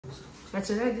Are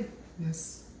you ready?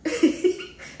 Yes.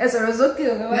 Yes, I was okay.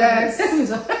 Yes.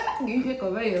 Give me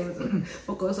cover here.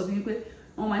 Because of you,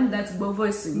 oh man, that's good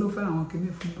voice. No friend, I want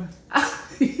to from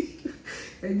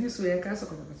And this way, I can't. I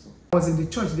was in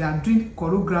the church. They are doing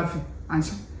choreography, and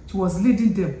she was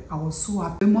leading them. I was so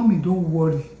happy. Mommy, don't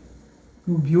worry.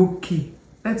 You'll be okay.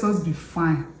 Let us be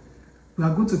fine. We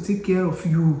are going to take care of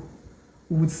you.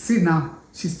 We would see now.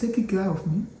 She's taking care of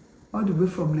me all the way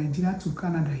from Nigeria to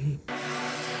Canada here.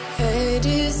 Hey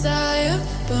desire,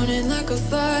 burning like a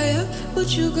fire.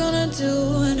 What you gonna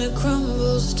do when it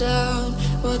crumbles down?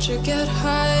 Watch it get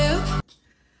higher.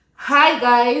 Hi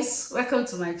guys, welcome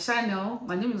to my channel.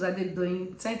 My name is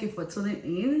Adedoyin. Thank you for tuning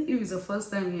in. If it's the first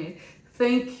time here,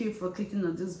 thank you for clicking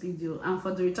on this video, and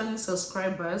for the returning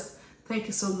subscribers, thank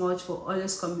you so much for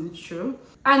always coming through.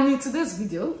 And in today's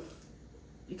video,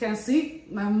 you can see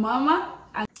my mama.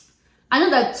 And I know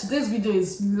that today's video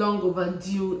is long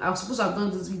overdue. I was supposed to have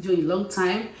done this video a long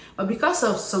time, but because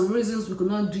of some reasons we could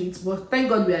not do it. But thank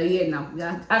God we are here now. We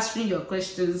are answering your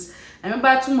questions. I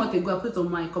remember 2 months ago I put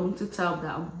on my community tab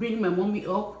that I'll bring my mommy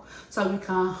up so we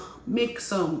can make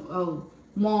some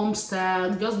mom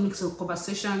style, just make some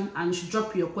conversation, and you should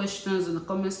drop your questions in the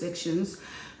comment sections.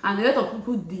 And a lot of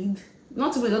people did.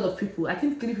 Not even a lot of people, I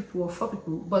think 3 people or 4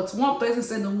 people, but one person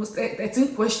sent almost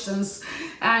 13 questions,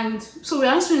 and so we're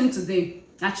answering today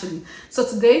actually. So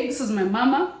today, this is my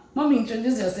mama. Mommy,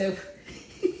 introduce yourself.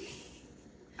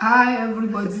 Hi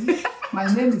everybody, my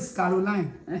name is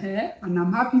Caroline, and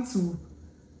I'm happy to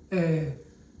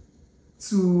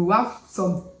have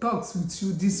some talks with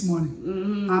you this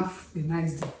morning. Have a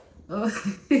nice day. Oh, so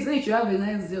you should have a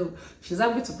nice day. She's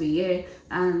happy to be here,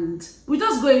 and we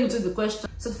just go into the question.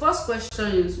 So the first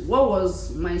question is, what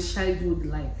was my childhood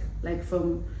like? Like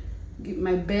from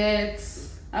my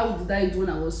birth, how did I do when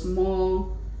I was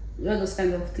small? All those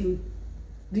kind of things.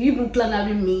 Do you even plan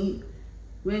having me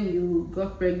when you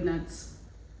got pregnant?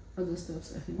 All those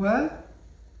stuff. Well,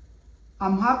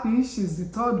 I'm happy she's the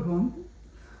 3rd one,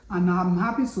 and I'm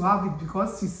happy to have it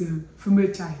because she's a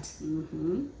female child.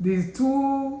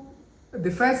 The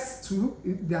first 2,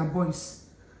 they are boys,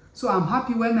 so I'm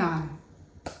happy when I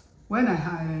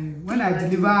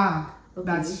deliver her,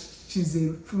 that she's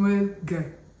a female girl.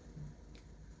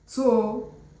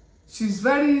 So she's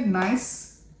very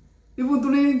nice. Even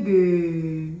during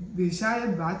the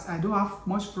childbirth, I don't have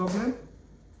much problem.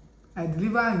 I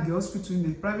deliver in the hospital, in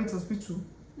a private hospital.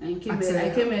 I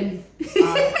came early.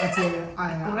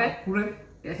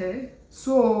 Correct.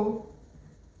 So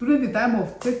during the time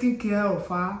of taking care of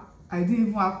her, I didn't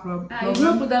even have problem. You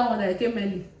don't put that one that I came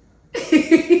early.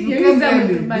 You came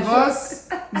early because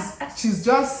she's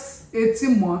just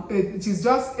 18 months. She's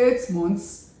just 8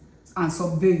 months and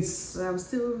some days. So I'm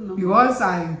still not. Because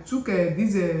I took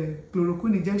this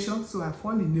chloroquine injection, so I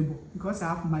fall in labor because I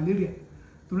have malaria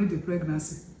during the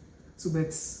pregnancy. So,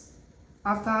 but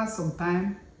after some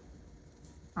time,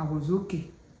 I was okay.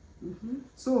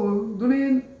 So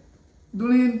during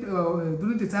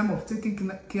the time of taking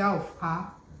care of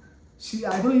her,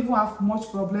 I don't even have much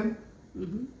problem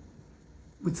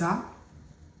with her.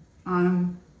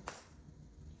 And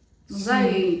was I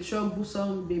a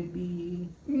troublesome baby,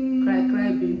 cry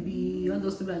baby, all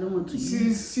those people I don't want to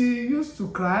use? She used to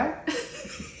cry.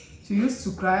 She used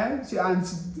to cry.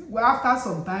 After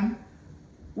some time,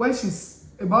 when she's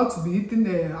about to be eating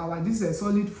this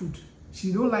solid food,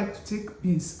 she don't like to take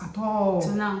beans at all.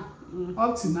 Till now.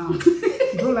 Up to now.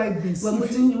 She don't like beans.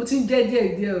 If you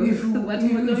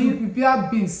prepare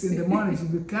beans in the morning, she'll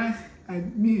be crying.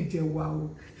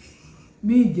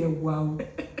 Wow.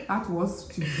 That was,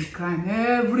 she'll be crying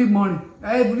every morning,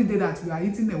 every day that we are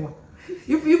eating ewa.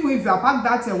 If you pack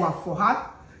that ewa for her,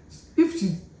 if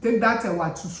she take that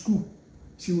ewa to school,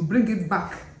 she will bring it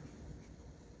back.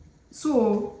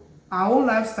 So her own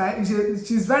lifestyle,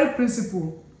 she's very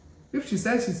principled. If she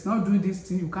says she's not doing this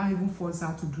thing, you can't even force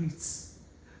her to do it.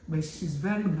 But she's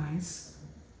very nice.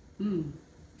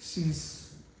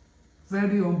 She's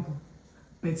very humble.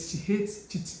 But she hates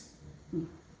cheating.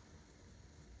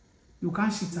 You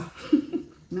can't cheat her.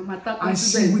 No matter. And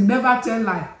she will never tell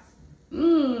lie.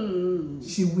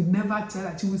 She will never tell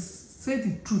lie. She will say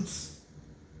the truth.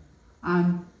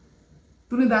 And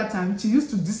during that time, she used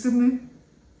to discipline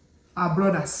her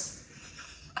brothers.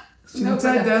 She will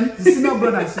tell them, the senior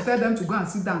brothers, she tell them to go and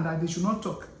sit down, that they should not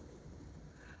talk.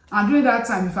 And during that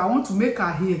time, if I want to make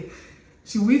her hair,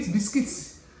 she will eat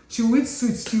biscuits, she will eat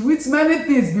sweets, she will eat many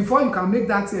things before you can make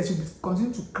that hair. She will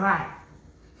continue to cry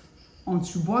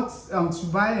until you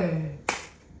buy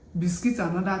biscuits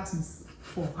and other things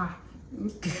for her.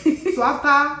 Okay. So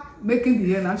after making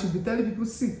the hair now, she'll be telling people,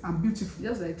 see, I'm beautiful.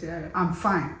 Just like Tiara. I'm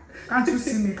fine. Can't you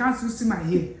see me? Can't you see my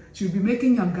hair? She'll be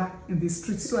making younger in the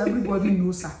streets, so everybody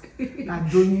knows her.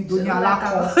 That Doni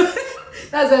Alako.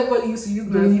 That's everybody used to use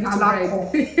Doni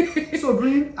Alako. So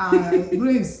during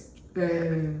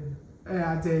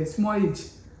at a small age,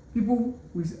 people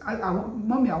with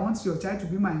mommy, I want your child to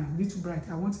be my little bride.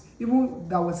 I want, even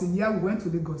that was a year we went to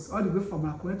Lagos all the way from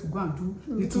Akure to go and do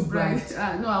little bride.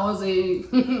 No, I was a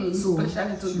so special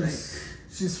little bride.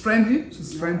 She's friendly,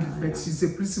 but she's a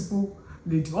principal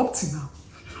lady up to now.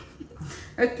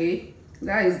 Okay,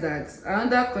 that is that.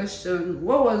 Another question: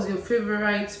 what was your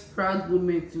favorite proud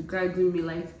moment regarding me?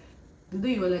 Like the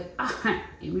day you were like,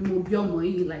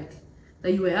 like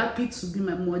that you were happy to be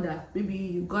my mother. Maybe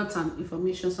you got some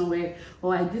information somewhere,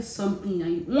 or I did something,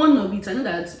 and one of it, I know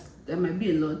that there might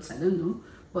be a lot, I don't know,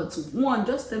 but one,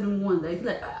 just tell me one that I feel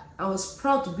like I was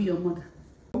proud to be your mother.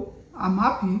 I'm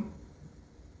happy.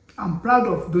 I'm proud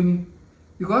of Doni,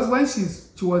 because when she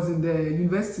was in the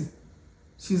university,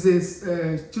 she's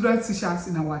a children's teacher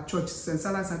in our church, St.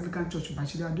 Silas Anglican Church, but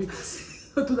she didn't do it.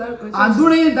 And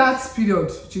during that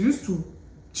period, she used to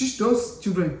teach those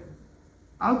children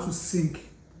how to sing,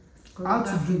 how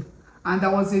to do. And there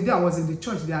was a day I was in the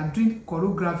church, they are doing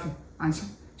choreography, and she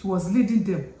was leading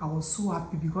them. I was so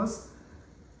happy because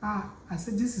I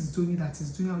said, this is Doni that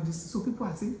is doing all this. So people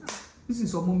are saying, this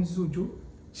is your mommy Zojo.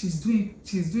 She's doing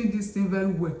this thing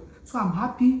very well. So I'm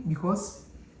happy because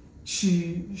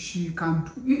she can,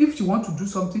 if she wants to do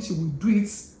something, she will do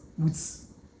it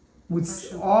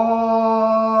with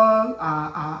all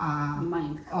our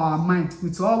mind,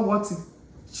 with all what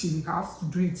she has to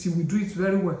do it. She will do it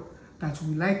very well, that she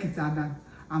will like it, and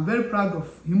I'm very proud of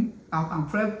him. I'm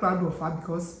very proud of her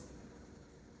because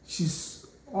she's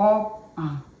all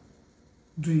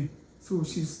doing. So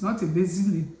she's not a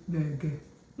lazy girl.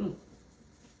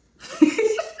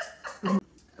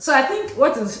 So I think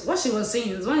what she was saying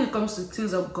is, when it comes to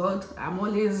things of God, I'm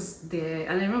always there.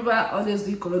 And I remember always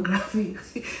doing choreography.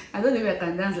 I don't know if I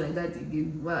can dance like that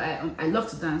again, but I love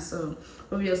to dance, so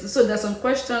obviously. So there's some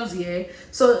questions here.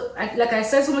 So like I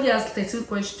said, somebody has 13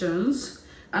 questions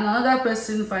and another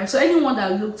person 5. So anyone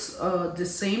that looks the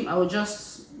same,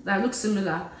 that looks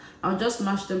similar, I'll just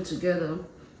mash them together.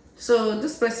 So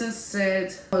this person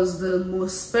said, was the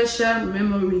most special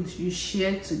memory you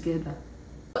shared together?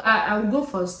 I'll go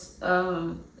first.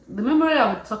 The memory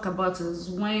I would talk about is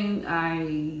when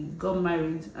I got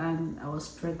married and I was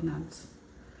pregnant.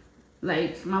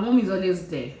 Like, my mom is always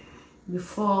there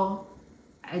before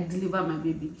I deliver my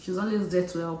baby. She's always there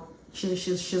to help.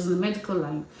 She's in the medical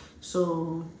line,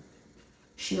 so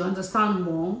she understands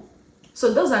more.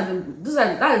 So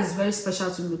that is very special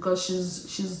to me, because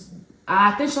she's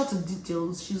her attention to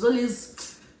details. She's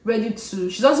always ready to.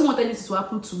 She doesn't want anything to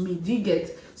happen to me. Do you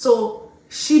get? So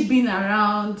she being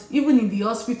around, even in the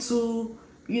hospital,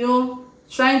 you know,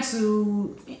 trying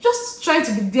to be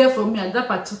there for me at that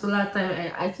particular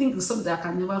time, I think it's something that I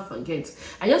can never forget.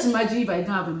 I just imagine if I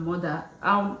didn't have a mother,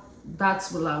 how that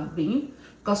will have been.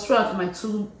 Because throughout my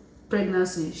 2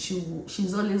 pregnancies,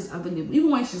 she's always available.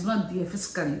 Even when she's not there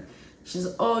physically, she's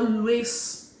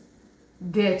always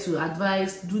there to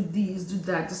advise, do this, do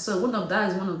that. So that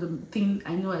is one of the things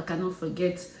I know I cannot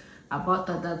forget about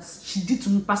her, that she did to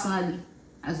me personally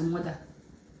as a mother.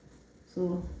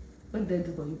 So what did I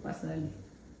do for you personally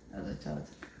as a child?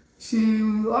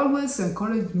 She always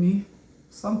encouraged me.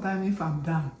 Sometimes if I'm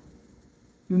down,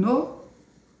 you know,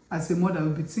 as a mother, I'll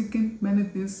be thinking many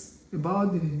things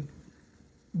about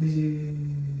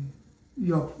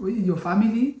your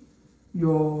family,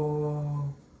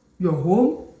 your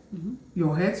home,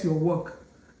 your health, your work.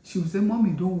 She will say,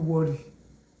 Mommy, don't worry,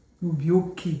 you'll be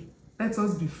okay. Let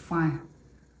us be fine.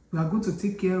 We are going to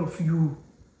take care of you.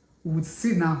 We would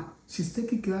see now. She's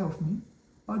taking care of me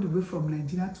all the way from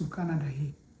Nigeria to Canada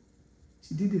here.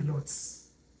 She did a lot.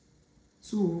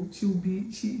 So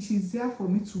she's there for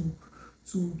me to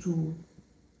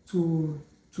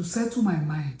settle my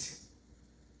mind.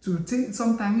 To take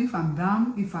sometimes if I'm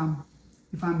down, if I'm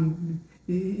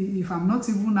not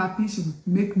even happy, she will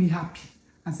make me happy.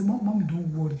 And say, Mommy,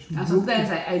 don't worry. And sometimes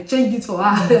okay. I change it for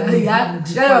her. Yeah,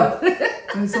 shut up.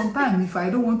 And sometimes if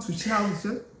I don't want to shout, I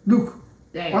say, look,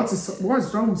 yeah.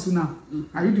 What's wrong with you now?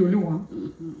 Are you the only one?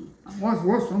 What's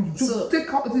wrong with you? So, take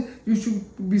out. You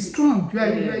should be strong.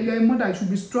 You're a mother. You should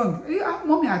be strong. Yeah,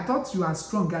 Mommy, I thought you are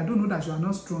strong. I don't know that you are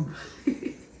not strong.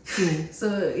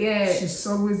 So yeah, she's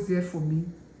always there for me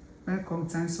when it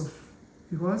comes times of,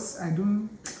 because I don't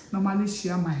normally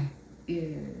share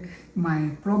my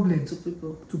problem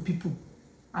to people.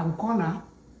 I will call her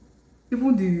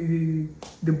even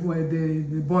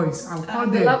the boys, I'll call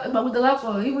them. But with the lack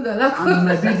of even the lack And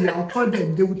my baby, I'll call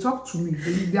them. They will talk to me.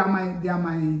 They are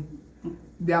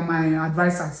my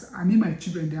advisors. I mean, my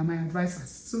children, they are my advisors.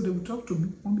 So they will talk to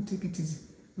me. Want me take it easy.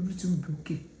 Everything will be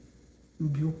okay. You'll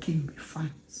be okay. You'll be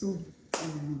fine. So.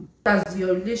 As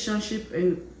your relationship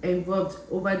evolved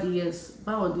over the years,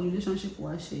 how the relationship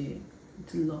was to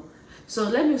so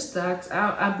let me start.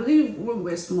 I believe when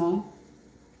we were small,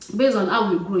 based on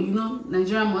how we grow, you know,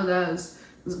 Nigerian mothers,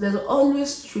 there's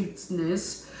always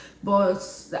strictness, but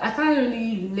I can't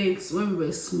really relate when we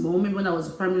were small, maybe when I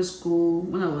was in primary school,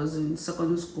 when I was in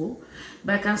secondary school,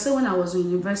 but I can say when I was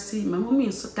in university, my mommy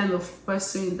is the kind of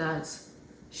person that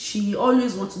she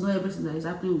always wants to know everything that is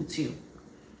happening with you.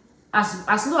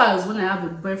 As low as when I have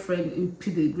a boyfriend in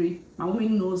pedigree, my mommy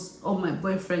knows all my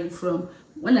boyfriend from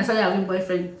when I started having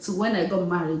boyfriend to when I got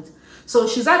married. So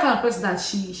she's that kind of person that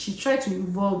she tried to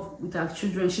involve with her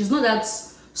children. She's not that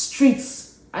strict.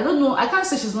 I don't know. I can't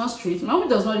say she's not strict. My mom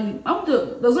does not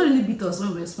really beat us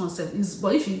when we're small.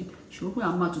 But if she open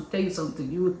her mouth to tell you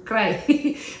something, you will cry.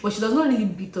 But she does not really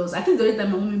beat us. I think the only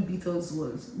time my mom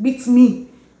beat me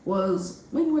was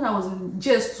maybe when I was in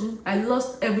JS2. I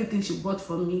lost everything she bought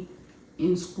for me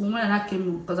in school. When I came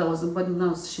home, because I was in boarding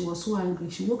house, she was so angry.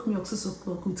 She woke me up 6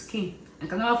 o'clock with cane. I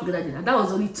can never forget that day. And that was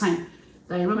the only time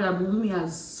that I remember that my mommy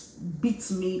has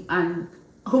beat me, and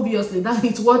obviously that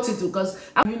it's worth it because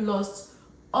I lost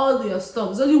all your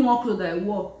stuff. There's only one clothes that I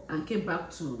wore and came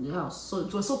back to the house. So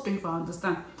it was so painful, I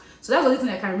understand. So that's the only thing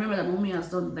I can remember that mommy has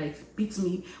done, like beat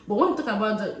me. But when we talk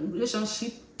about the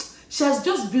relationship, she has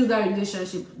just built that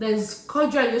relationship. There's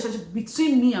cordial relationship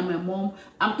between me and my mom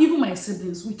and even my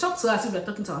siblings. We talk to her as if we're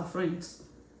talking to our friends.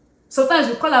 Sometimes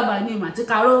we call her by name, Auntie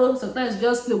Carol. Sometimes we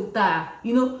just play with her.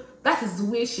 You know, that is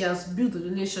the way she has built the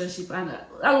relationship. And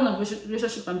that one of the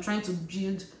relationship I'm trying to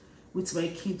build with my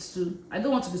kids too. I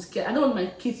don't want to be scared. I don't want my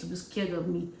kids to be scared of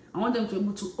me. I want them to be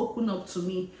able to open up to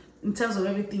me in terms of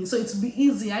everything. So it's be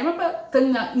easy. I remember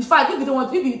telling her, in fact, if you don't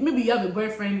want, maybe you have a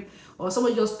boyfriend or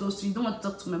somebody just close to you, don't want to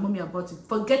talk to my mommy about it,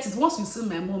 forget it. Once you see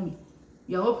my mommy,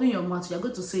 you're opening your mouth, you're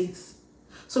going to say it.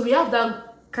 So we have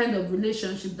that kind of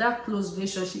relationship, that close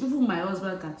relationship. Even my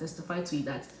husband can testify to it,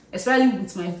 that especially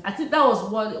with I think that was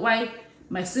why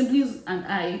my siblings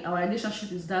and our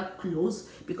relationship is that close,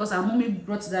 because our mommy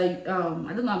brought that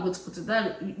I don't know how to put it,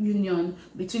 that union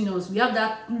between us. We have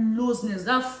that closeness,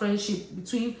 that friendship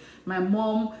between my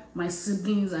mom, my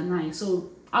siblings, and I.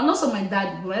 So and also my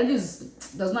dad, but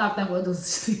does not have time for all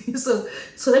those things. So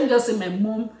let me just say my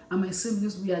mom and my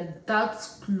siblings, we are that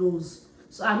close.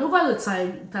 So and over the time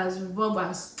it has evolved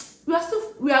as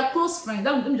we are close friends.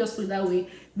 Let me just put it that way.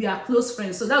 We are close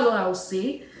friends. So that's what I would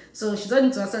say. So she told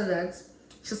me to answer that.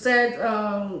 She said,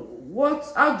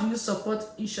 how do you support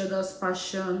each other's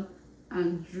passion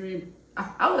and dream?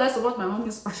 How would I support my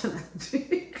mommy's passion and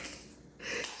dream?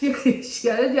 she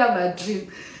already have a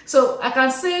dream. So I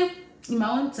can say in my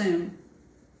own time,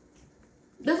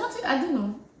 there's nothing, I don't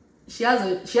know. She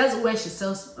has where she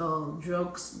sells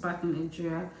drugs back in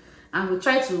Nigeria, and I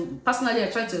try to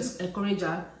encourage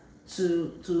her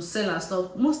to sell her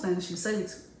stuff. Most times she sells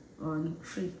it on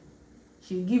free.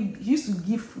 She used to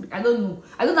give free. I don't know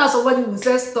how somebody will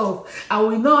sell stuff and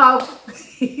we know how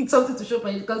it's something to show for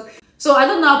you, because so I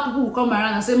don't know how people will come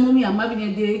around and say, mommy, I'm having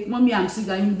a day, mommy, I'm sick,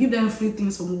 and you give them free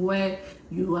things from where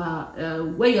you are,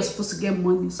 where you're supposed to get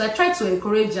money. So I try to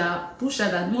encourage her, push her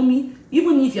that, mommy,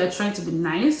 even if you're trying to be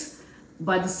nice,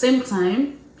 but at the same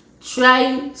time,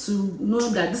 try to know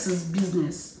that this is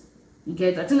business. You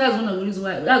get? I think that's one of the reasons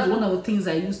why, that's one of the things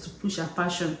I used to push her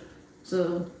passion.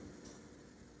 So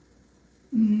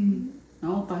my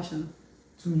own passion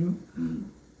to you.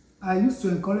 I used to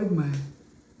encourage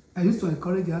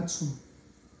her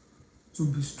to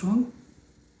be strong,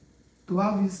 to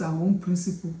have her own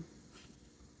principle,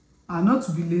 and not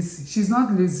to be lazy. She's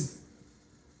not lazy.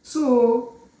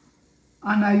 So,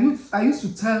 and I used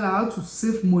to tell her how to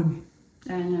save money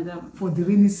for the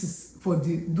rainy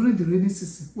season, during the rainy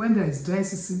season. When there is dry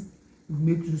season,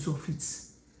 we make use of it.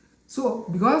 So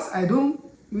because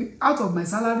out of my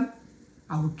salary,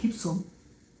 I will keep some.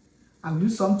 I will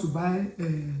use some to buy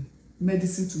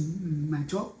medicine to my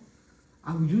job.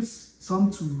 I will use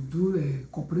some to do a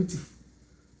cooperative.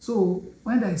 So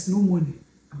when there is no money,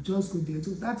 I'll just go there.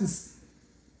 So that is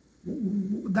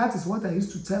what I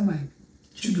used to tell my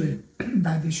children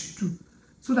that they should do,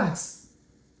 so that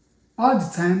all the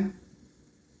time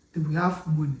they will have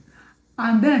money.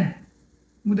 And then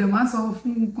with the man of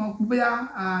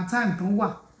time don't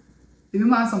work. Èmi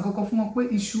máa sọ nǹkan kan fún wọn pé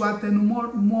iṣu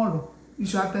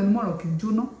atẹnumọ́rọ̀ kì í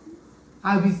jóná.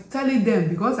 I'll be telling them,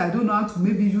 because I don't know how to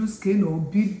maybe use cane or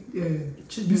beat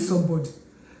somebody,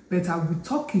 but I'll be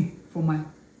talking from my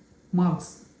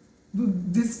mouth. Do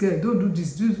this girl, don't do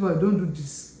this. This boy, don't do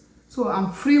this. So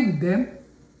I'm free with them.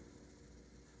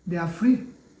 They are free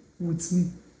with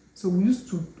me. So we used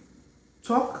to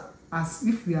talk as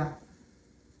if we are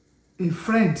a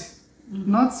friend,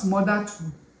 not mother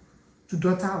to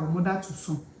daughter or mother to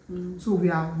son. So we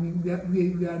are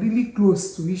really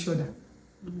close to each other.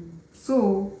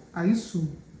 So I used to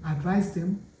advise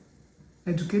them,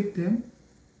 educate them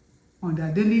on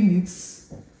their daily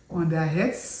needs, on their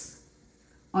health,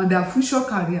 on their future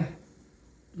career,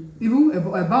 even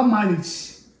about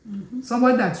marriage.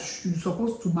 Somebody that you're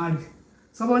supposed to marry,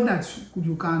 somebody that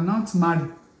you cannot marry,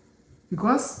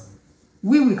 because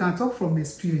we can talk from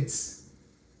experience.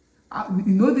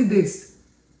 In those days,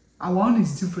 our own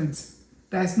is different.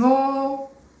 There is no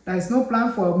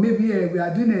plan for maybe we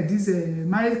are doing this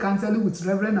marriage counseling with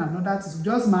reverend and other things. We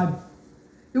just marry.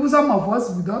 Even some of us,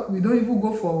 we don't even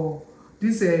go for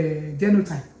this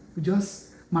genotype. We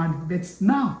just marry. But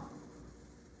now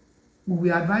we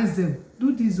advise them,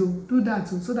 do this or do that,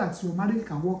 so that your marriage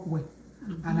can work well.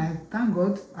 And I thank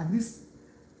God, at least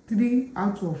 3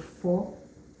 out of 4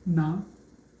 now,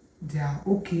 they are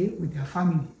okay with their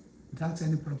family without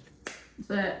any problem.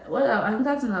 But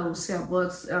another thing I would say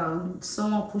about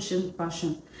someone pushing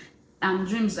passion and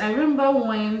dreams. I remember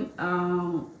when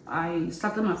I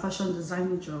started my fashion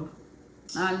designing job,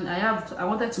 and I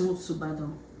wanted to move to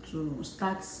Ibadan to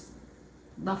start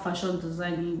that fashion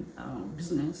designing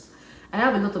business. I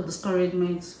have a lot of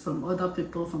discouragement from other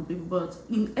people, but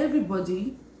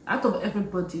out of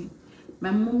everybody,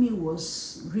 my mommy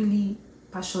was really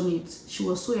passionate. She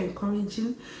was so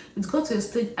encouraging. It got to a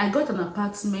stage, I got an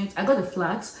apartment, I got a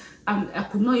flat, and I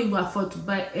could not even afford to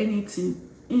buy anything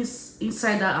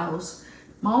inside that house.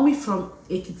 My mommy from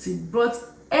Ekiti brought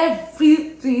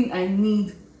everything I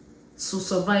need to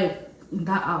survive in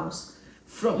that house.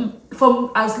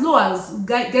 From as low as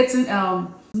getting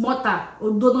mortar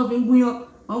or my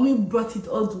mommy brought it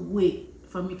all the way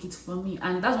from Ekiti for me.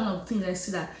 And that's one of the things I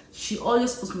see, that she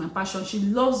always puts my passion. She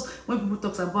loves when people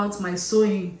talk about my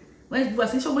sewing. When people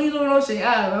say, "Show me, you don't know,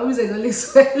 my mommy is always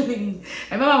sewing."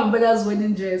 I remember my brother's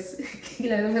wedding dress. She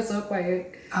never so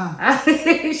quiet.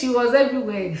 She was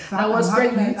everywhere. I was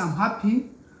pregnant. I'm happy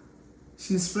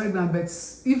she's pregnant, but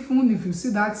even if you see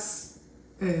that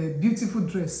beautiful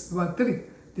dress, about 3,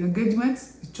 the engagement,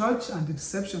 the church, and the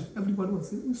reception, everybody was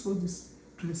saying, "Who saw this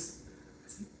dress?" I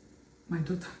said, "My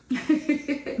daughter."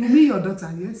 "You mean your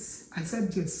daughter?" "Yes." I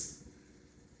said yes,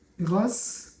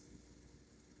 because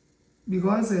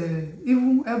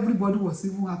even everybody was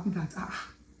even happy that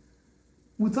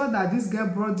we thought that this girl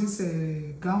brought this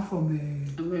gown from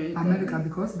America,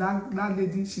 because that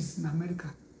lady, she's in America.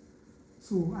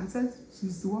 So I said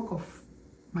she's the work of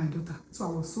my daughter. So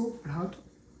I was so proud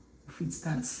of it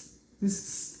that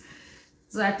this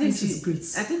is great.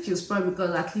 I think she was proud,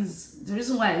 because at least the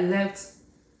reason why I left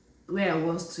where I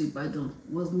was to Ibadan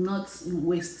was not in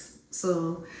waste.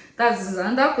 So that's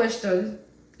another question.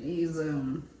 Is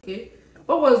okay,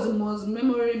 what was the most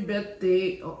memorable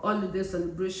birthday or holiday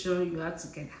celebration you had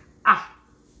together?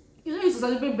 You know, you used to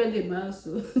celebrate birthday, man.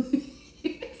 So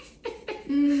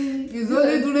it's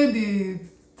only during the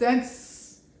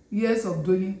 10th years of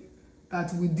doing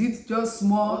that we did just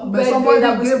small, but somebody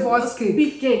gave us cake.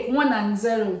 Big cake, 1 and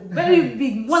 0, very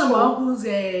big. One of my uncle's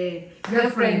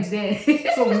girlfriend there.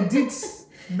 So we did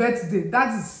birthday.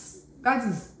 That is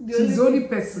she's the only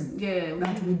person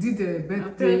that we did a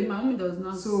birthday. My mommy does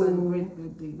not celebrate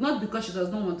birthday. Not because she does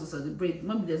not want to celebrate.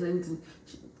 Maybe there's anything.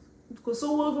 Because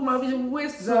so what my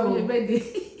waste to celebrate birthday.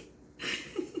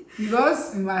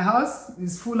 Because in my house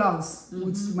is full house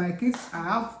with my kids. I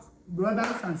have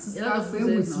brothers and sisters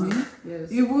staying with me.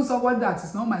 Yes. Even someone that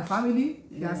is not my family,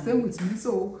 they are staying with me.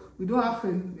 So we don't have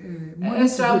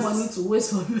extra money to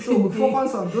waste for me. So we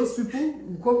focus on those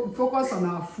people. We focus on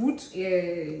our food,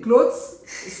 clothes,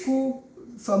 school,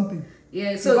 something.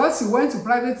 So because she went to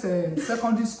private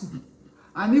secondary school,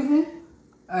 and even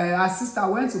her sister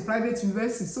went to private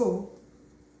university. So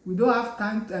we don't have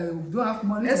time. We don't have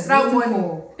money extra to money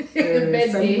for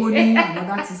ceremony and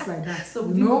other things like that. So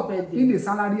you know, in a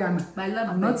salary, I'm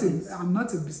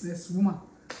not a business woman.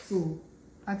 So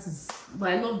that is. But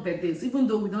I love birthdays, even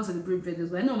though we don't celebrate birthdays.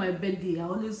 But I know my birthday, I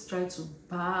always try to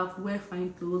bath, wear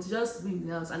fine clothes, just be in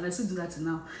the house, and I still do that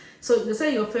now. So they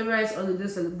say your favorite holiday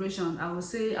celebration. I would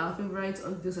say our favorite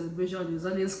holiday celebration is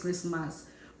always Christmas.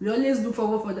 We always look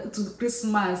forward to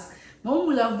Christmas. Mom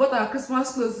will have bought our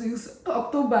Christmas clothes since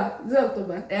October. Is it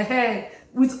October?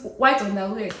 With white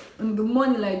underwear. In the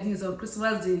morning like this, on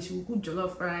Christmas Day, she will cook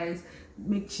jollof rice,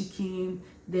 make chicken.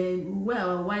 Then we wear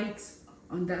our white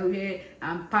underwear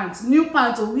and pants, new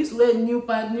pants. So we used to wear new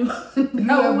pants,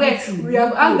 now we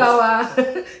have hung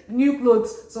our new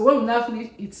clothes. So when we now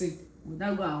finish eating, we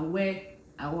now go and wear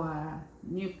our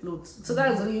new clothes. So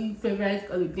that's the only favorite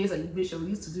holiday celebration we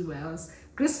used to do by us: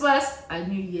 Christmas and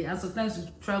New Year. And sometimes we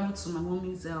travel to my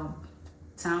mommy's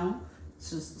town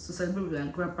to celebrate with our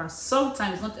grandpa.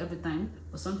 Sometimes, not every time,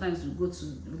 but sometimes we go to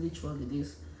village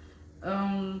holidays.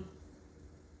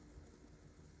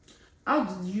 How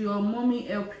did your mommy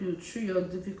help you through your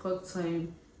difficult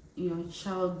time in your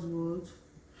childhood?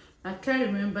 I can't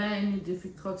remember any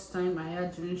difficult time I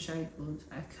had during childhood.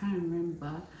 I can't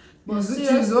remember. But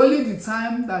it's only the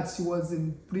time that she was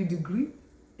in pre-degree.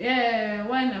 Yeah,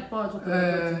 when I part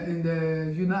in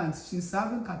the United, she's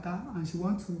serving Qatar and she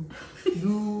wants to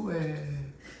do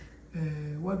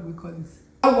what do we call it?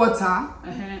 Hot water,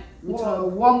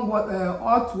 warm water,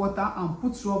 hot water, and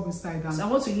put rub inside. And so I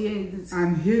want to hear it.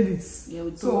 And heal it. Yeah,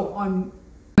 so I'm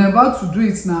about to do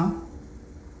it now.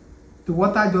 The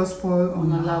water just poured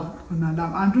on her lap.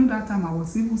 And during that time, I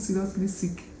was even seriously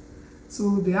sick.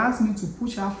 So they asked me to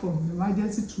push her from the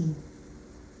emergency to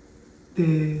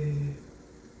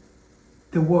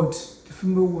the ward, the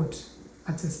female ward,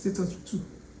 at a state hospital,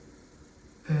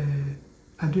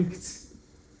 Adrict.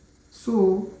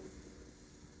 So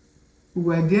we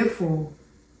were there for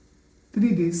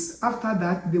 3 days. After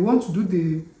that, they want to do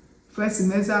the first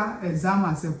semester exam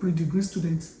as a pre-degree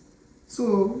student.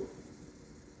 So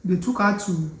they took her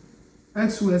to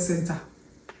XUS Center.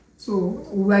 So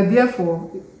we were there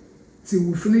till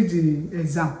we finished the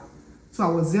exam. So I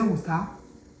was there with her.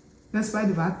 Despite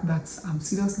the fact that I'm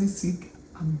seriously sick,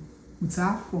 I'm with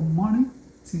her from morning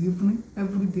till evening,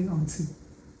 every day until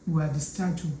we were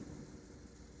discharged.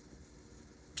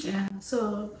 Yeah,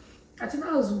 so I think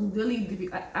that was really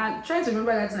difficult. I'm trying to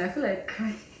remember that and I feel like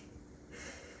crying.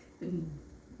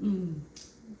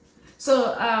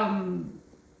 So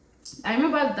I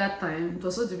remember that time it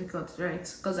was so difficult,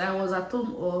 right? Because I was at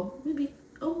home, or maybe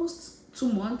almost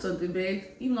 2 months on the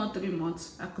bed, if not 3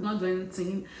 months. I could not do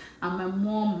anything. And my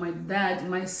mom, my dad,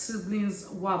 my siblings,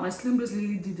 wow, my siblings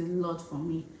really did a lot for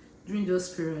me during those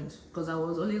periods, because I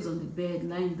was always on the bed,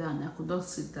 lying down. I could not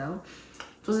sit down.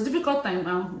 It was a difficult time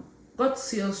and God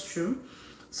see us through.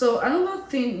 So another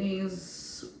thing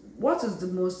is, what is the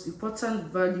most important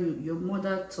value your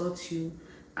mother taught you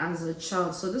as a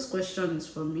child? So this question is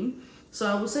for me. So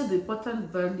I would say the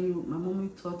important value my mommy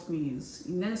taught me is,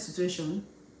 in any situation,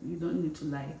 you don't need to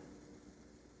lie.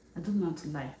 I don't know how to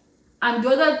lie. And the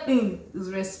other thing is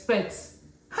respect.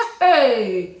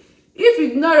 Hey, if you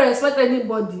do not respect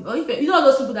anybody, or if you know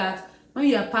those people that when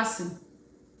you are passing,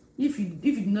 if you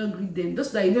do not greet them,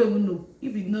 those that you don't even know,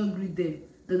 if you do not greet them,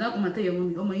 they're not come and tell your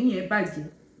mommy, oh my, in your bag,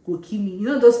 go kill me. You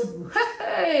know those people.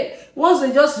 Hey, once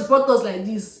they just report us like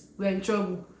this, we're in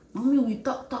trouble. Mommy, we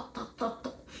talk.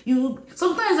 You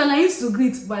sometimes, and I used to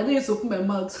greet, but I don't used to open my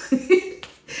mouth. They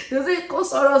say, "Oh,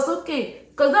 sorry, it's okay,"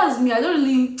 because that's me. I don't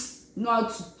really know how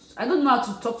to. I don't know how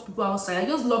to talk to people outside. I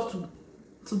just love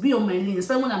to be on my lane,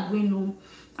 especially when I'm going home.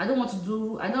 I don't want to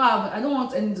do. I don't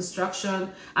want any distraction.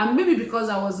 And maybe because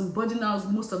I was in boarding house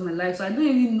most of my life, so I don't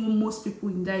really know most people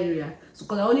in that area. So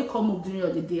because I only come up during the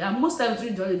holiday, and most times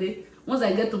during the holiday, once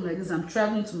I get home like this, I'm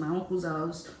traveling to my uncle's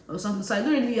house or something. So I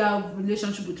don't really have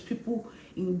relationship with people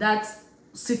in that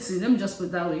city. Let me just put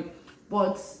it that way.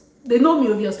 But they know me,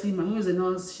 obviously. My mom is a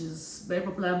nurse. She's very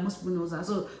popular. Most people know her.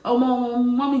 So, oh,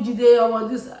 mommy Jide, or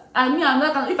this. And me, I'm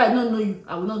not gonna, if I don't know you,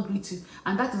 I will not greet you.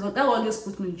 And that always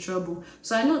puts me in trouble.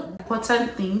 So I know the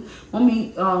important thing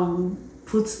mommy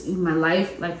puts in my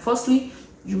life. Like, firstly,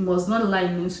 you must not lie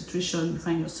in any situation you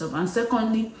find yourself. And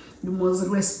secondly, you must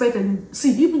respect and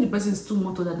see, even the person is too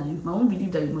much older than you. I won't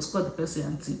believe that you must call the person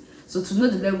auntie. So to know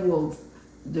the level of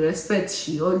the respect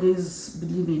she always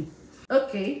believe in.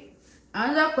 Okay.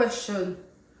 Another question: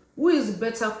 who is the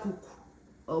better cook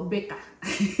or baker?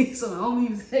 So my mom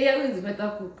is who is the better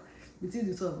cook between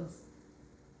the two of us?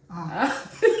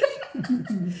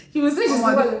 He will say she's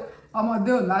the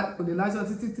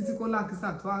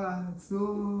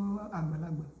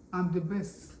I'm the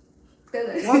best.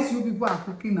 What you people are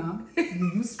cooking now,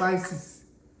 you use spices,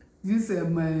 use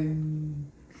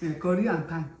curry and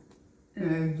thyme,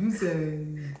 use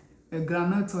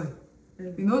groundnut oil.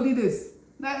 You know this.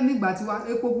 Nígbà tí wá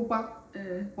epo pupa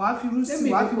wá fi ru sí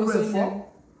wá fi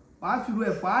ru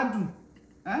ẹ̀fọ́ adùn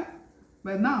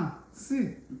but now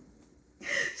see,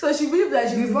 so she believes that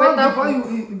she's before better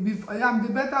I'm the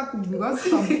better cook, because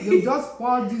they just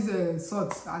pour this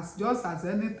salt as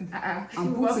anything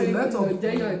and put a lot of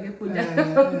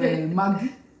Maggi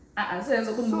So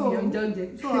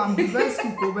I'm the best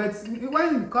cook, but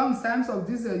when it comes times of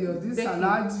this this baking.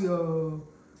 Salad,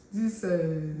 this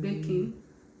baking,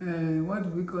 what do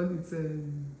we call it,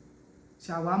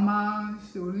 shawarma,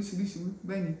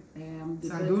 Benny.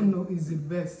 So I don't know is the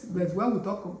best, but when we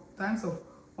talk of times of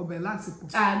Obelasipo,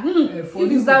 if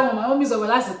it's that one, my mommy's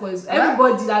Obelasipo is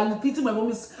everybody that repeating my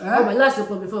mommy's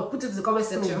Obelasipo before, put it in the comment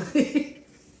section.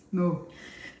 No.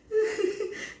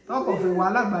 Talk of a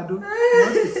walagbado.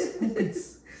 What is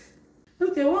cookies?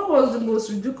 Okay, what was the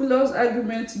most ridiculous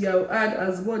argument you have had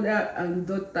as mother and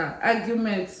daughter?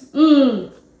 Arguments.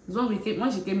 When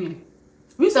she came here,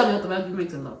 we used to have a lot of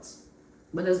arguments a lot.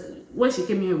 But when she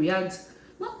came here, we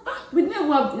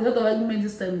never have a lot of arguments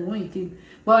this time when he came.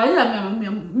 But I know that me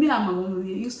and my mom,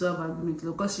 we used to have arguments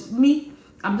because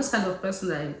I'm this kind of person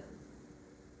that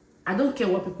I don't care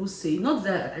what people say. Not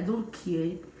that I don't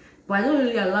care, but I don't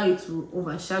really allow it to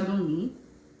overshadow me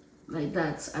like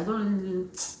that. I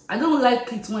don't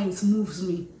like it when it moves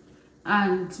me.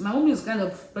 And my mom is kind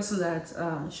of person that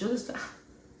she always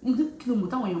you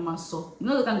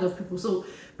know the kind of people. So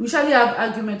we usually have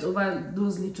argument over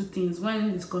those little things when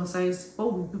it concerns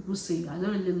what will people say. I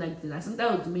don't really like that. I think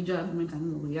that was the major argument I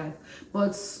know we have.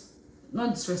 But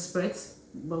not disrespect,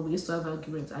 but we used to have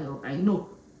arguments. I know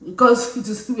because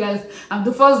I'm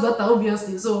the first daughter,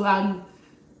 obviously. So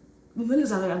we always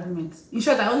have an argument. In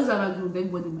short, I always have an argument with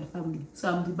everybody in my family. So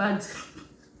I'm the bad.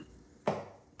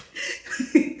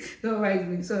 Don't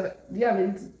mind me. So do you have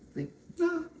anything to say?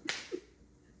 No.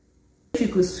 If you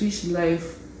could switch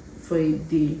life for a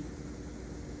day,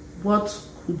 what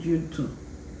could you do?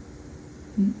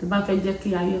 The bá fẹ́ jẹ́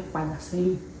kí ayé padà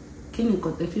sẹ́yìn. Kí ni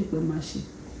nǹkan tẹ́ fi pé máa ṣe?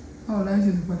 Oh, that's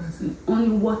just padà sẹ́yìn. Only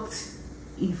what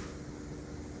if?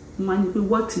 Man,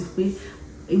 what if we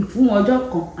fún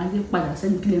ọjọ́ kan ayé padà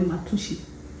sẹ́yìn kí lẹ máa tún ṣe?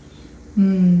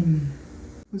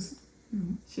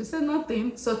 She said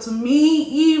nothing. So to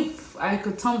me, if I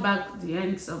could turn back the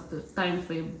ends of the time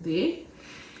for a day,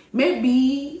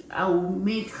 maybe I will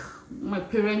make my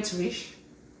parents rich,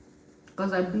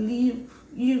 because I believe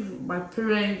if my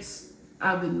parents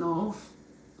have enough,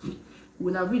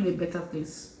 we'll have been in a better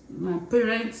place. My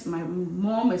parents, my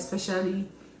mom especially,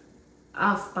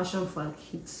 have passion for our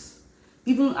kids.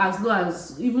 Even as low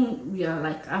as we are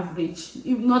like average,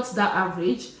 if not that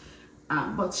average,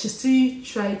 but she still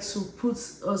tried to put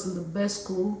us in the best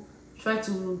school. Try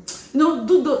to,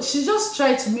 she just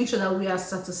tried to make sure that we are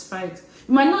satisfied.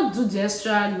 You might not do the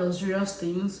extra luxurious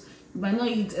things. You might not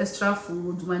eat extra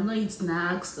food. You might not eat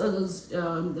snacks, all those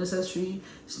necessary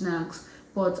snacks.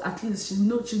 But at least she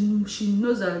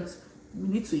knows that we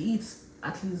need to eat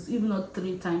at least, even not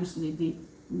 3 times in a day.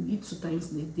 We eat 2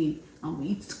 times in a day, and we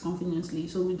eat conveniently.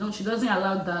 So she doesn't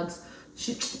allow that.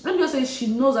 Let me just say she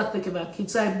knows how to take care of our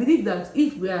kids. So I believe that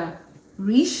if we are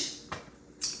rich,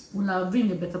 we'll have been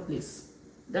in a better place.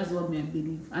 That's what I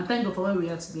believe. And thank God for where we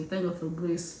are today. Thank God for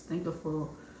grace. Thank God for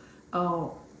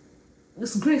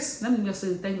this grace. Let me just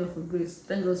say thank God for grace.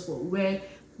 Thank God for where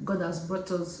God has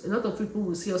brought us. A lot of people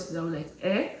will see us today and like,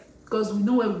 because we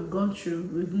know where we've gone through.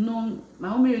 We've known, my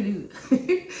mom really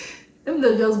let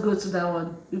me just go to that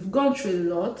one. We've gone through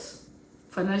a lot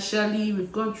financially.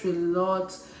 We've gone through a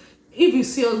lot. If you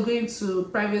see us going to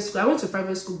private school, I went to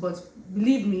private school, but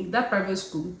believe me, that private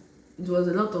school, it was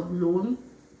a lot of loan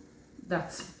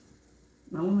that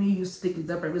my mommy used to take in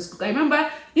that private school. I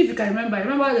remember, if you can remember, I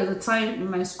remember at the time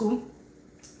in my school,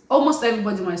 almost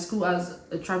everybody in my school has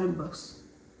a traveling bus.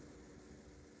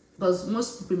 Because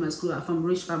most people in my school are from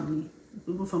rich family,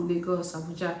 people from Lagos,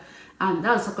 Abuja, and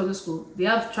that's secondary school. They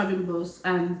have traveling bus,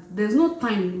 and there's no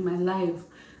time in my life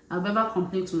I've ever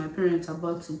complained to my parents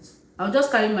about it. I'll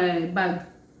just carry my bag.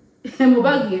 My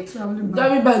bag here,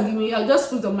 carry bag give me. I'll just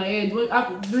put it on my head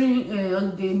during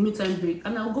holiday midtime break,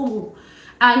 and I'll go home.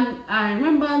 And I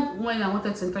remember when I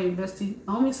wanted to enter university,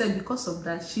 my mommy said because of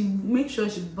that, she made sure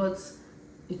she bought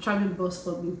a traveling bus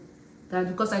for me. That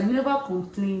because I never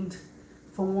complained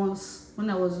for once when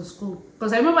I was in school.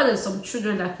 Because I remember there's some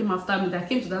children that came after me that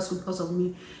came to that school because of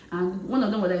me. And one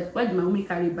of them was like, why did my mommy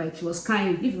carry a bike? She was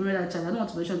crying. If you remember that child, I don't want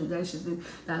to mention the guy she's doing.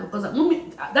 Because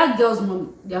that girl's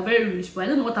mom, they are very rich, but I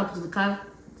don't know what happened to the car,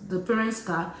 the parents'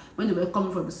 car, when they were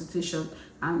coming for visitation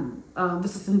and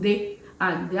visiting day,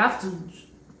 and they have to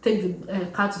take the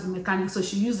car to the mechanic. So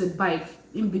she used a bike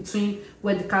in between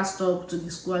where the car stopped to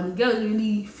the school, and the girl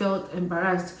really felt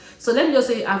embarrassed. So let me just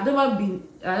say, I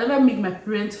never made my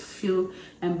parents feel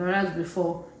embarrassed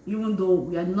before, even though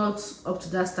we are not up to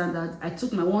that standard. I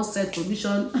took my 1 cent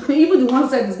permission. Even the 1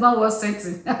 cent is not 1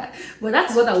 cent. But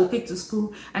that's what I would take to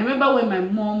school. I remember when my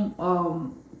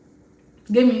mom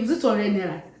gave me, is it 200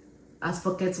 naira? as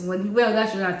pocket money. Well, that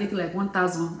should have taken like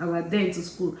 1,000 as I there into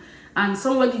school. And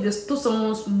somebody, they stole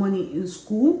someone's money in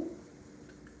school.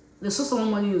 They stole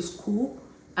someone's money in school,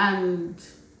 and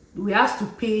we have to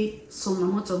pay some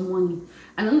amount of money.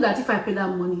 And I know that if I pay that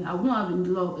money, I won't have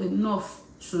enough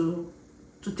to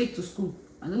take to school.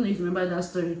 I don't know if you remember that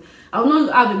story. I will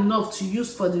not have enough to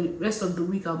use for the rest of the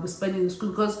week I'll be spending in school,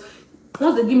 because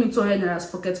once they give me 200 naira as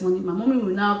pocket money, my mommy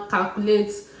will now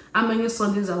calculate how many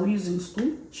Sundays I will use in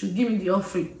school. She'll give me the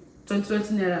offering, 20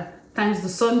 naira times the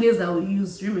Sundays that we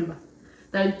use. Remember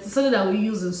that the Sunday that we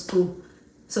use in school.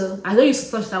 So I don't used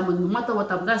to touch that money no matter what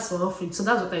happens. That's for offering. So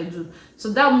that's what I do.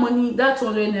 So that money, that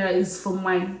 200 naira is for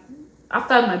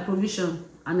after my provision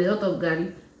and a lot of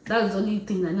gari. That's the only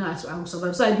thing I know I will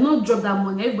survive. So I did not drop that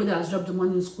money. Everybody has dropped the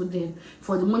money in school then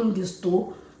for the money they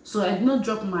stole. So I did not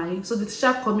drop mine. So the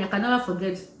teacher called me. I can never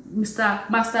forget.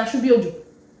 Master Shubioju,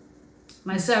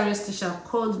 my CRS teacher,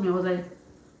 called me. I was like,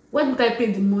 why didn't I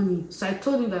pay the money? So I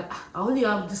told him that I only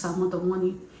have this amount of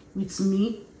money with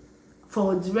me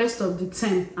for the rest of the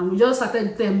term. And we just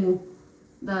started the term.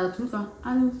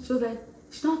 And she was like,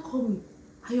 she don't call me.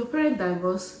 Are your parents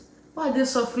divorced? Why are they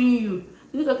suffering you?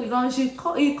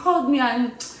 He called me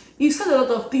and he said a lot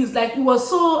of things. Like,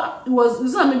 it's not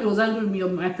maybe he was angry with me or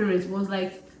my parents. It was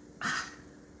like,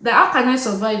 that how can I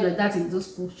survive like that in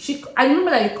this school? I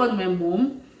remember that he called my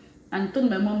mom and told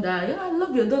my mom that, yeah, I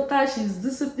love your daughter, she's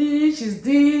disciplined, she's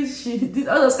this, she did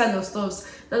all those kind of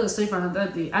stuff. That's a story for another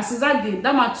day. And since that day,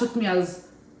 that man took me as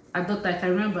a daughter. I can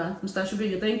remember. Mr.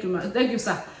 Shubege, thank you, thank you,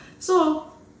 sir.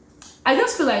 So I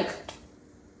just feel like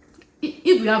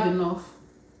if we have enough,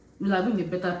 we'll have been in a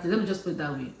better place. Let me just put it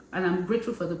that way. And I'm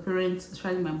grateful for the parents,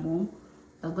 especially my mom,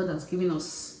 that God has given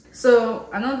us. So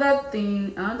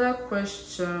another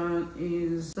question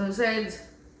is, so it said,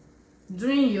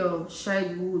 during your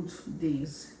childhood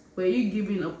days, were you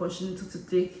given opportunity to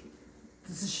take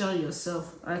decision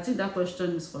yourself? I think that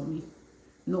question is for me.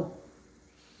 No.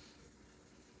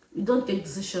 We don't take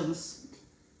decisions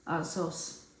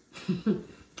ourselves.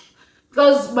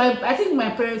 Because I think my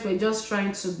parents were just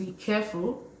trying to be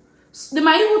careful. They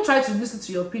might even try to listen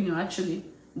to your opinion, actually,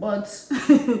 but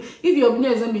if your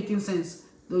opinion isn't making sense,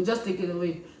 they'll just take it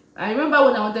away. I remember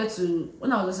when I was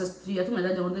SS3, I think my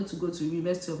dad wanted to go to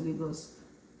University of Lagos.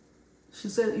 He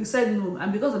said no,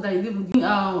 and because of that, he didn't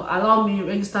allow me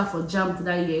register for JAMB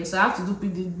that year. So I have to do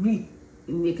degree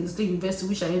in the State University,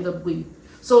 which I ended up going.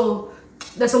 So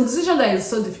there's some decision that is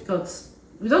so difficult.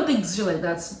 We don't take decisions like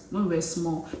that when we're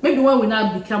small. Maybe when we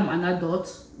now become an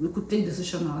adult, we could take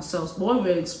decision ourselves. But when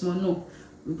we're small, no,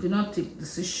 we could not take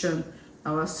decision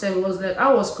ourselves. It was like,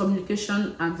 how was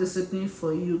communication and discipline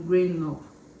for you growing up?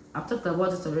 I've talked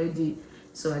about it already,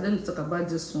 so I don't need to talk about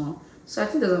this one. So I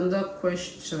think there's another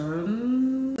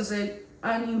question. I said,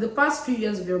 and in the past few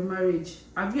years of your marriage,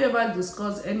 have you ever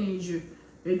discussed any issue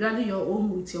regarding your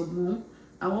home with your mom?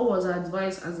 And what was her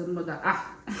advice as a mother? I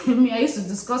used to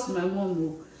discuss with my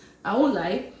mom. I won't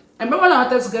lie. I remember when I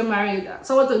wanted to get married,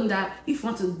 someone told me that if you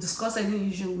want to discuss any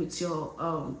issue with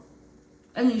your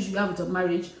any issue you have with your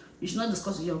marriage, you should not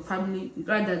discuss with your family. You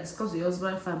rather discuss with your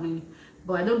husband's family.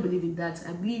 But I don't believe in that.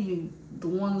 I believe in the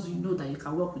ones you know that you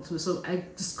can work with. So I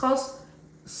discuss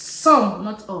some,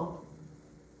 not all,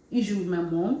 issue with my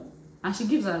mom, and she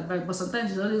gives her advice. But sometimes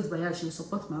she's always biased. She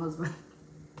supports my husband.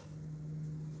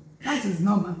 That is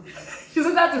normal. She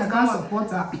said that is normal. I can't support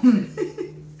her.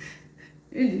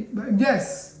 Really? But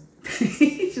yes.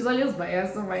 She's always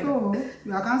biased. So I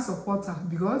can't support her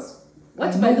because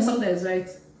what if I do something that is right?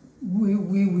 We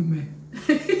women.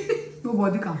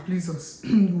 Nobody can please us.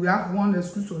 We have one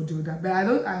excuse or the other. But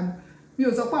we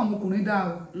also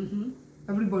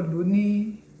everybody don't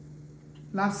need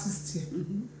lapses here.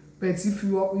 But if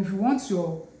you want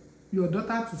your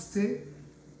daughter to stay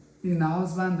in her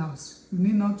husband's house, you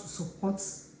need not to support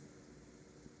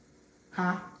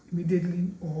her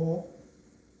immediately or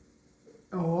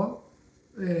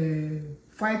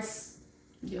fight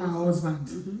her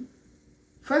husband.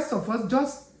 First of all,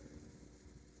 just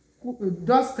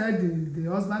tell the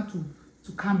husband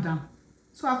to calm down.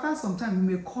 So after some time,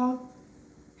 you may call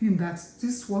him that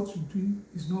this what you do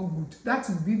is not good. That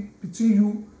will be between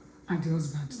you and the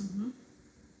husband.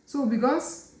 So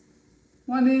because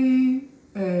one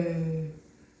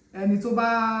ẹni tó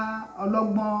bá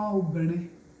ọlọ́gbọ́n obìnrin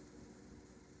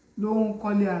ló ń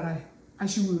kọ́lé ara ẹ̀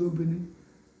aṣíwèrè obìnrin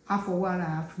á fọwọ́ ara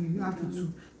ẹ̀ á fi tú.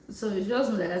 So it's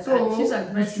just like that. So she's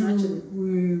advising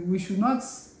we should not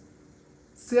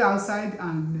stay outside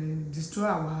and destroy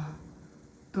our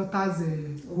daughter's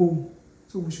home.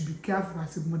 So we should be careful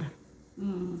as a mother.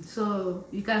 So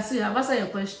you can see I've answered your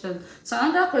question. So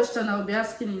another question I'll be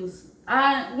asking is,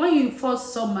 And when you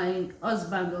first saw my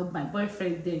husband or my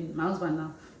boyfriend then, my husband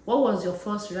now, what was your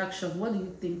first reaction? What do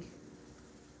you think?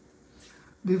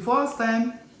 The first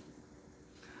time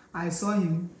I saw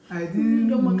him, I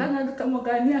didn't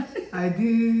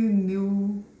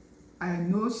I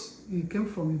know he came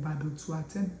from Ibadan to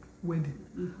attend wedding.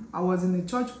 I was in a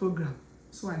church program,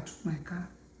 so I took my car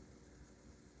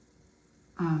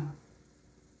and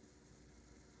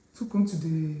took him to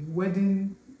the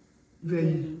wedding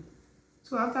venue.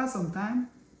 So after some time,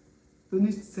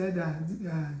 Tony said that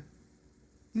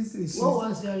this is. What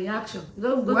was your reaction?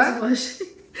 Don't go too much.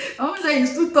 I want to say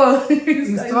he's too tall.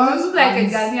 He's tall, like a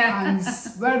Ghanaian. And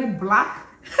he's very black.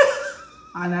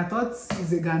 And I thought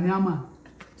he's a Ghanaian man.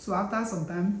 So after some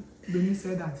time, Tony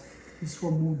said that he's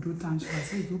from Odo Township. I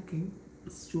said, okay,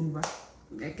 it's Yoruba.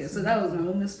 Okay, so that was my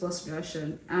mommy's first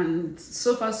reaction. And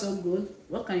so far, so good.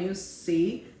 What can you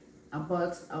say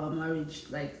about our marriage?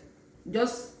 Like,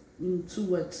 just in 2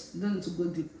 words. You don't need to go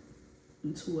deep.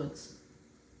 In 2 words.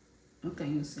 What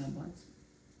can you say about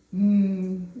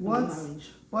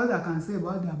marriage? What I can say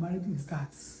about their marriage is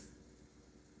that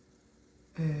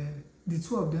the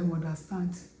two of them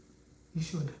understand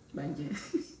each other.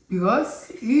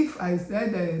 Because if I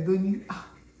said, Doni,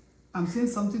 I'm saying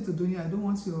something to Doni, I don't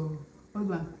want your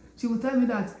husband, she will tell me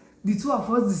that the two of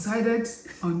us decided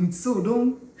on it. So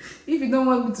don't. If you don't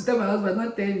want me to tell my husband,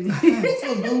 don't tell me.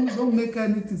 So don't make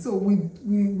anything. So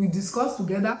we discuss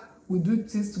together, we do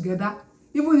things together.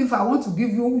 Even if I want to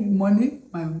give you money,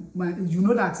 you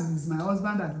know that it is my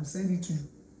husband that will send it to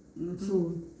you.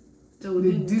 So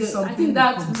they did something. I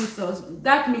think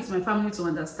that makes my family to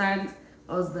understand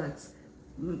us that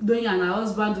Doni and our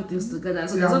husband do things together.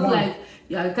 So there's not like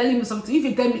you are telling me something. If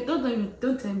you tell me,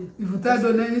 don't tell me. If you tell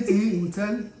Doni anything, you will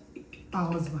tell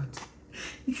our husband.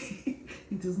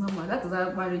 It is normal. That is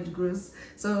how marriage grows.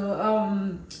 So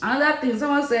another thing,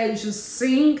 someone said you should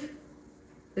sing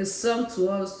a song to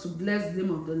us to bless the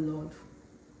name of the Lord.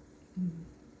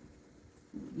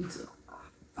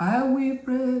 I will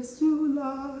praise you,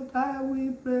 Lord. I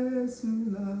will praise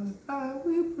you, Lord. I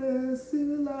will praise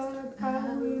you, Lord.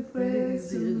 I will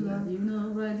praise you, Lord. If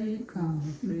nobody can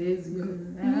praise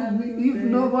you, if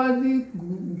nobody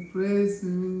can praise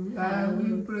you, I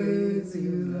will praise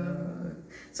you, Lord.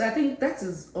 So I think that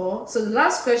is all. So the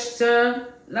last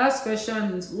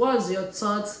question is, what's your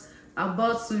thoughts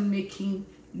about making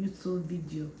YouTube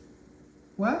video?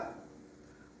 Well,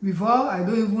 before I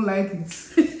don't even like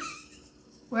it.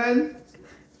 When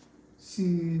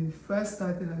she first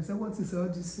started, I said, what is all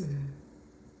this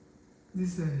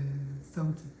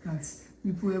something that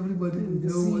people, everybody will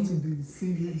know what to do,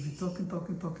 see you be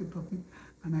talking.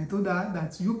 And I told her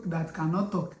that you that cannot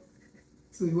talk,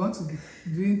 so you want to be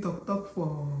doing talk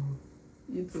for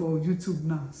YouTube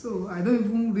now. So I don't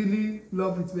even really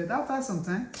love it, but after some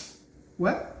time,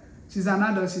 well, she's an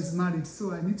adult, she's married,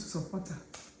 so I need to support her.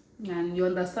 And you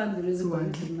understand the reason for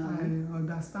YouTube now. I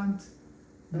understand.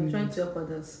 I'm trying to help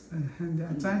others. And they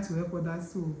are trying to help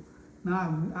others. So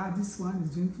now this one is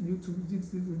doing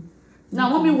YouTube. Now,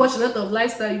 mommy watch a lot of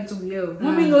lifestyle YouTube here.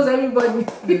 Mommy knows everybody.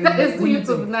 That is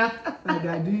YouTube now. They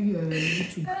are doing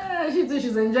YouTube. She too,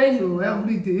 she's enjoying so it.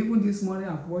 Every day, even this morning,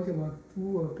 I've watched about 2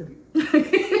 or 3.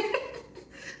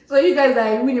 So you guys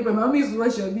are winning, but mommy used to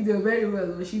watch your video very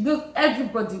well. She knows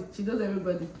everybody.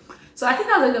 So I think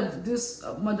that's the end of this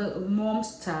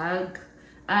mom's tag.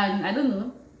 And I don't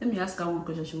know. Let me ask her one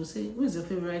question. She will say, who is your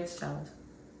favorite child?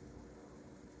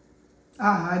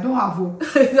 I don't have one.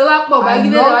 I love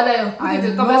everybody.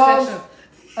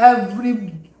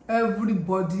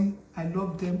 I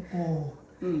love them all.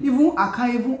 Even I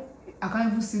can't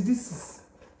even say this is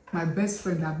my best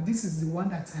friend. This is the one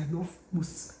that I love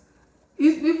most.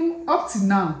 Even up to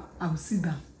now, I will sit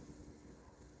down.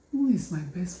 Who is my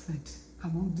best friend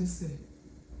among these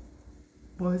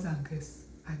boys and girls?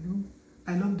 I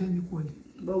love them equally.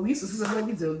 But we used to see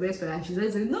somebody is your best friend and she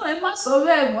says, no, I'm not so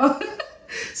well.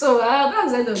 So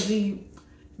that's the end of the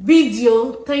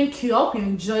video. Thank you. I hope you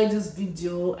enjoyed this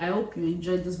video.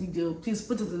 Please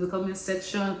put it in the comment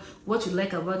section what you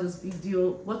like about this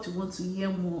video, what you want to hear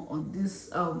more on this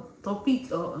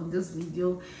topic or on this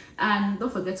video. And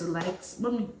don't forget to like.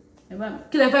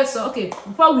 Okay,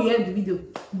 before we end the video,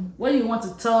 what do you want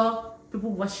to tell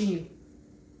people watching you?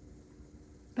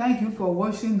 Thank you for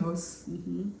watching us.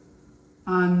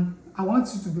 And I want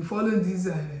you to be following this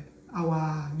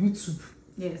our YouTube.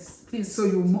 Yes, please. So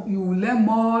you will learn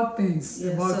more things.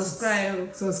 Yes, about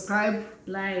subscribe,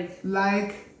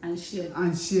 like and share.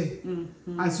 As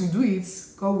you do it,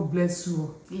 God will bless you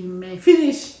all. Amen.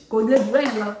 Finish. Go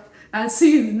there, and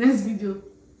see you in the next video.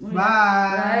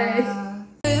 Bye.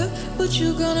 Bye. What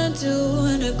you gonna do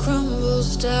when it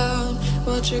crumbles down?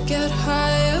 Watch it get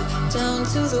higher, down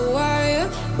to the wire.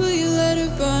 Will you let it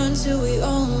burn till we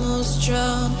almost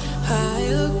drown?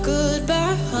 Higher,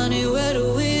 goodbye, honey, where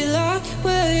do we lie?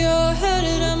 Where you're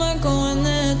headed, am I going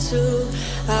there too?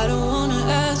 I don't wanna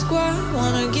ask why,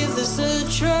 wanna give this a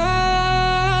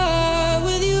try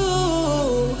with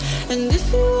you. And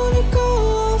if you wanna go,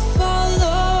 I'll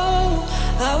follow.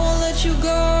 I won't let you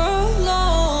go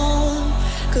alone,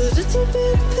 'cause it's a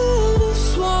big pill to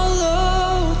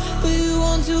swallow, but you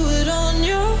won't do it on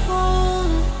your own.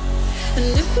 And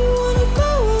if you want